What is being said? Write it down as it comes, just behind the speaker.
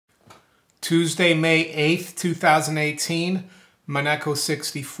Tuesday, May 8th, 2018, Monaco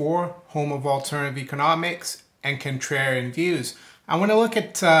 64, home of alternative economics and contrarian views. I want to look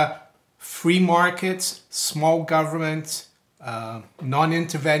at free markets, small government,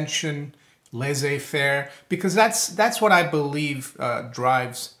 non-intervention, laissez-faire, because that's what I believe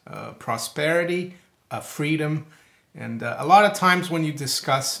drives prosperity, freedom. And a lot of times when you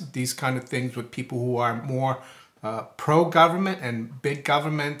discuss these kind of things with people who are more pro-government and big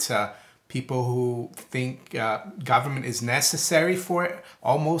government, people who think government is necessary for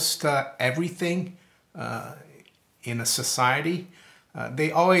almost everything in a society, they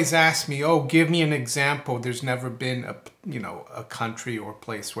always ask me, oh, give me an example. There's never been a country or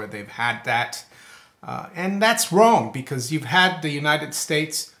place where they've had that. And that's wrong, because you've had the United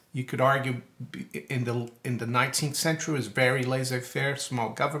States, you could argue in the 19th century was very laissez-faire, small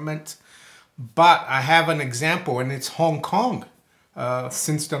government. But I have an example, and it's Hong Kong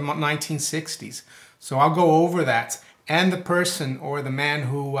since the 1960s. So I'll go over that. And the person or the man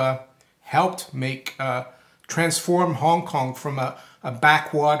who helped transform Hong Kong from a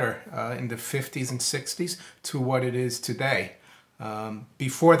backwater in the 50s and 60s to what it is today.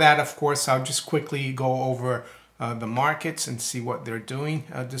 Before that, of course, I'll just quickly go over the markets and see what they're doing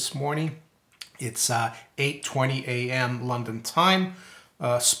this morning. It's 8:20 a.m. London time.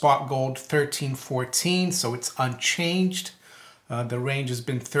 Spot gold 1314, so it's unchanged. The range has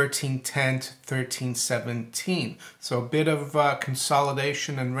been 1310 to 1317. So a bit of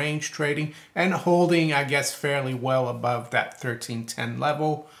consolidation and range trading and holding, I guess, fairly well above that 1310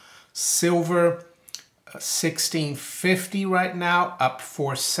 level. Silver 1650 right now, up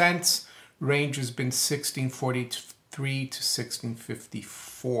 4 cents. Range has been 1643 to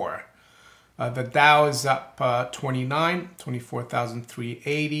 1654. The Dow is up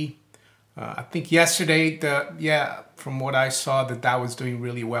 24,380. I think yesterday, from what I saw, the Dow was doing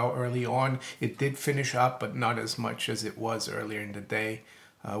really well early on. It did finish up, but not as much as it was earlier in the day.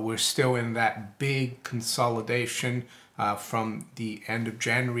 We're still in that big consolidation from the end of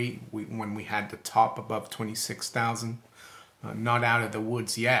January when we had the top above 26,000. Not out of the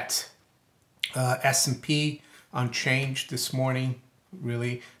woods yet. S&P unchanged this morning,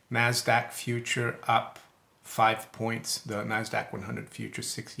 really. NASDAQ future up 5 points. The NASDAQ 100 future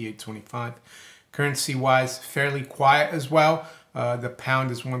 68.25. Currency-wise, fairly quiet as well. The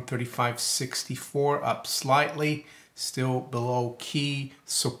pound is 135.64, up slightly. Still below key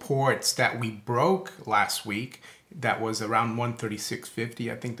supports that we broke last week. That was around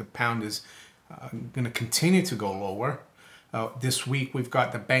 136.50. I think the pound is going to continue to go lower. This week we've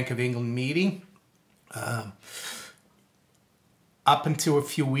got the Bank of England meeting. Up until a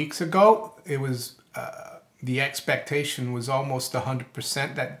few weeks ago, it was the expectation was almost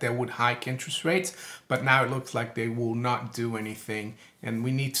 100% that they would hike interest rates, but now it looks like they will not do anything. And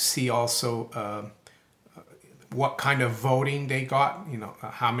we need to see also what kind of voting they got,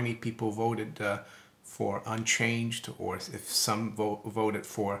 how many people voted for unchanged, or if some voted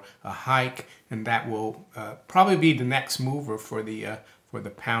for a hike, and that will probably be the next mover for the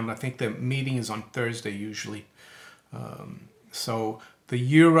pound. I think the meeting is on Thursday usually. So the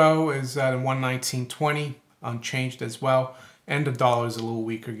euro is at 119.20, unchanged as well. And the dollar is a little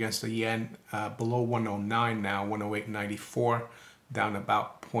weaker against the yen, below 109 now, 108.94, down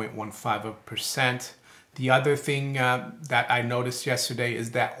about 0.15%. The other thing that I noticed yesterday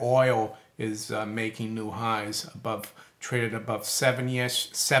is that oil is making new highs, traded above 70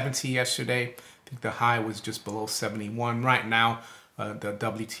 yesterday. I think the high was just below 71. Right now, the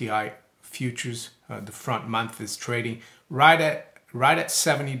WTI futures, the front month is trading right at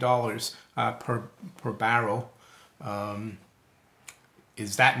 $70 per barrel.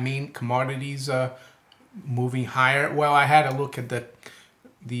 Does that mean commodities moving higher? Well, I had a look at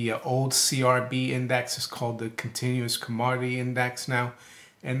the old CRB index. It's called the Continuous Commodity Index now,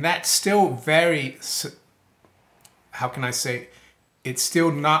 and that's still very, how can I say, it's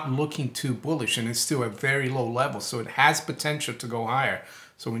still not looking too bullish, and it's still at very low level, so it has potential to go higher.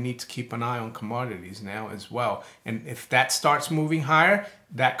 So we need to keep an eye on commodities now as well. And if that starts moving higher,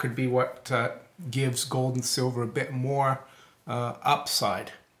 that could be what gives gold and silver a bit more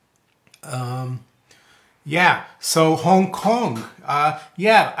upside. Yeah, so Hong Kong.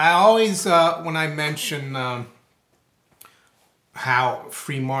 Yeah, I always, when I mention how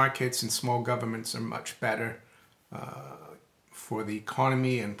free markets and small governments are much better for the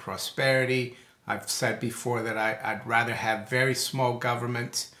economy and prosperity, I've said before that I'd rather have very small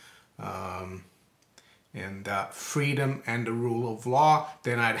government and freedom and the rule of law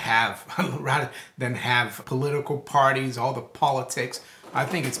than rather than have political parties, all the politics. I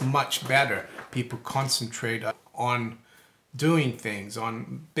think it's much better people concentrate on doing things,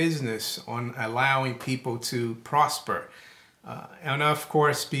 on business, on allowing people to prosper. And of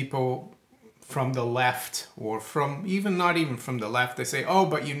course, people from the left, or from not even from the left, they say, oh,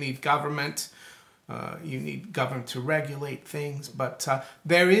 but you need government. You need government to regulate things. But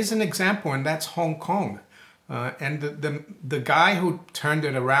there is an example, and that's Hong Kong. And the guy who turned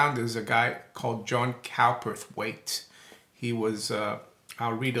it around is a guy called John Cowperthwaite. He was,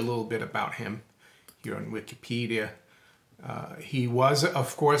 I'll read a little bit about him here on Wikipedia. He was,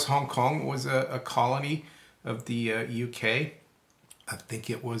 of course, Hong Kong was a colony of the UK. I think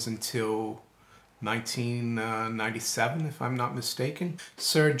it was until 1997, if I'm not mistaken.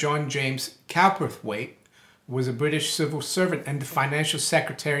 Sir John James Cowperthwaite was a British civil servant and the financial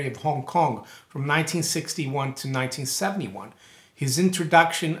secretary of Hong Kong from 1961 to 1971. His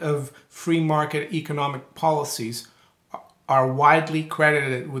introduction of free market economic policies are widely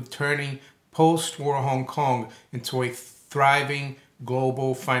credited with turning post-war Hong Kong into a thriving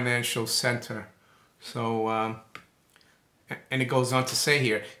global financial center. So, and it goes on to say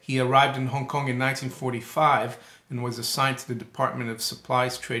here, he arrived in Hong Kong in 1945 and was assigned to the Department of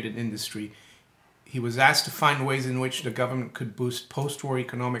Supplies, Trade and Industry. He was asked to find ways in which the government could boost post-war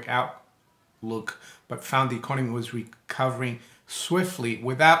economic outlook, but found the economy was recovering swiftly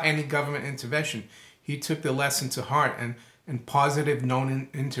without any government intervention. He took the lesson to heart, and positive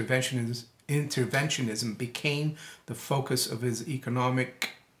non-interventionism became the focus of his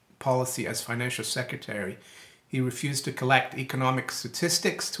economic policy as financial secretary. He refused to collect economic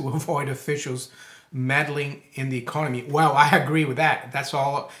statistics to avoid officials meddling in the economy. Well, I agree with that. That's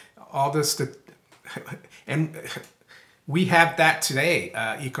all this, and we have that today,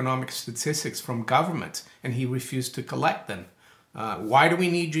 economic statistics from government, and he refused to collect them. Why do we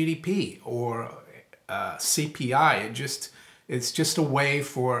need GDP or CPI? It's just a way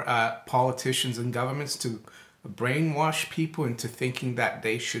for politicians and governments to brainwash people into thinking that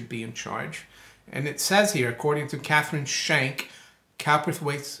they should be in charge. And it says here, according to Catherine Shank,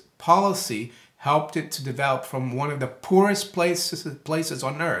 Cowperthwaite's policy helped it to develop from one of the poorest places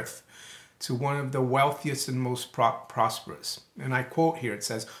on earth to one of the wealthiest and most prosperous. And I quote here, it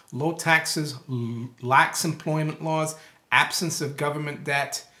says, low taxes, lax employment laws, absence of government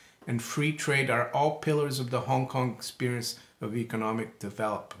debt, and free trade are all pillars of the Hong Kong experience of economic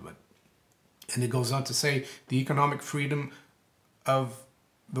development. And it goes on to say, the economic freedom of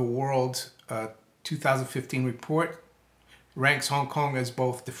the world 2015 report ranks Hong Kong as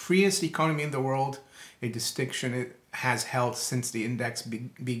both the freest economy in the world, a distinction it has held since the index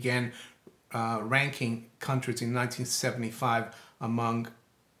began ranking countries in 1975 among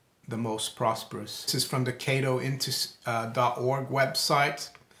the most prosperous. This is from the catointo.org website.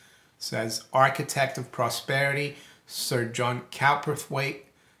 It says, architect of prosperity, Sir John Cowperthwaite,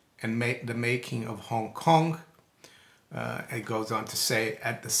 and the making of Hong Kong. It goes on to say,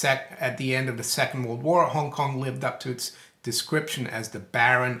 at the end of the Second World War, Hong Kong lived up to its description as the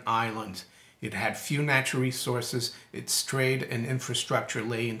barren island. It had few natural resources, its trade and infrastructure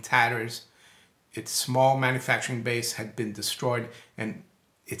lay in tatters, its small manufacturing base had been destroyed, and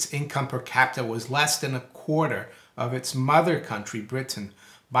its income per capita was less than a quarter of its mother country, Britain.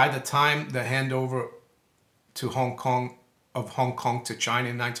 By the time the handover to Hong Kong to China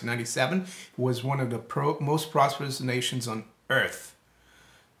in 1997, it was one of the most prosperous nations on earth.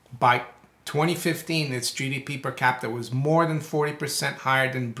 By 2015, its GDP per capita was more than 40%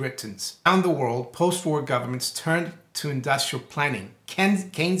 higher than Britain's. Around the world, post-war governments turned to industrial planning,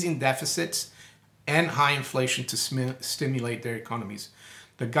 Keynesian deficits, and high inflation to stimulate their economies.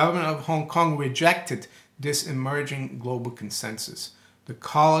 The government of Hong Kong rejected this emerging global consensus. The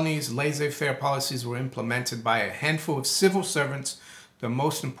colony's laissez-faire policies were implemented by a handful of civil servants, the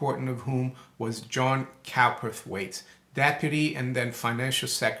most important of whom was John Cowperthwaite, deputy and then financial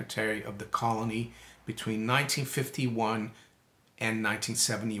secretary of the colony between 1951 and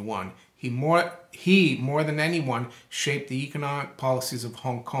 1971. He more than anyone shaped the economic policies of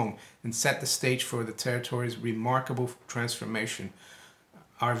Hong Kong and set the stage for the territory's remarkable transformation.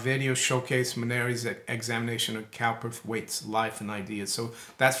 Our video showcased Monnery's examination of Cowperthwaite's life and ideas. So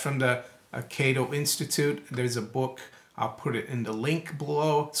that's from the Cato Institute. There's a book, I'll put it in the link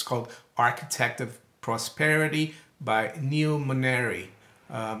below. It's called Architect of Prosperity by Neil Monnery.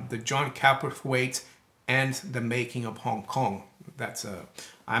 The John Cowperthwaite and the Making of Hong Kong.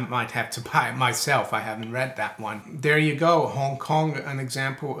 I might have to buy it myself. I haven't read that one. There you go. Hong Kong, an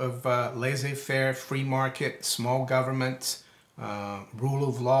example of laissez-faire, free market, small government, rule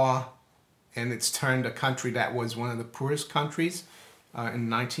of law, and it's turned a country that was one of the poorest countries in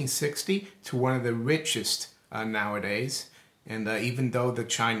 1960 to one of the richest nowadays. And even though the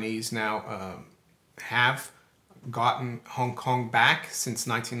Chinese now have gotten Hong Kong back since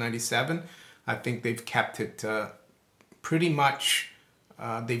 1997. I think they've kept it pretty much,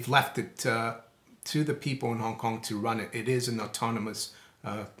 they've left it to the people in Hong Kong to run it. It is an autonomous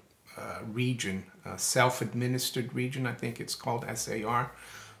region, self-administered region, I think it's called SAR.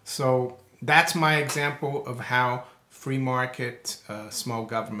 So that's my example of how free market, small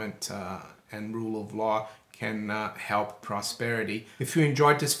government, and rule of law can help prosperity. If you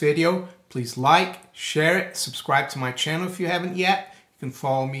enjoyed this video, please like, share it, subscribe to my channel if you haven't yet. You can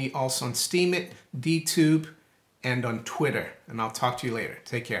follow me also on Steemit, DTube, and on Twitter. And I'll talk to you later.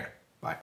 Take care.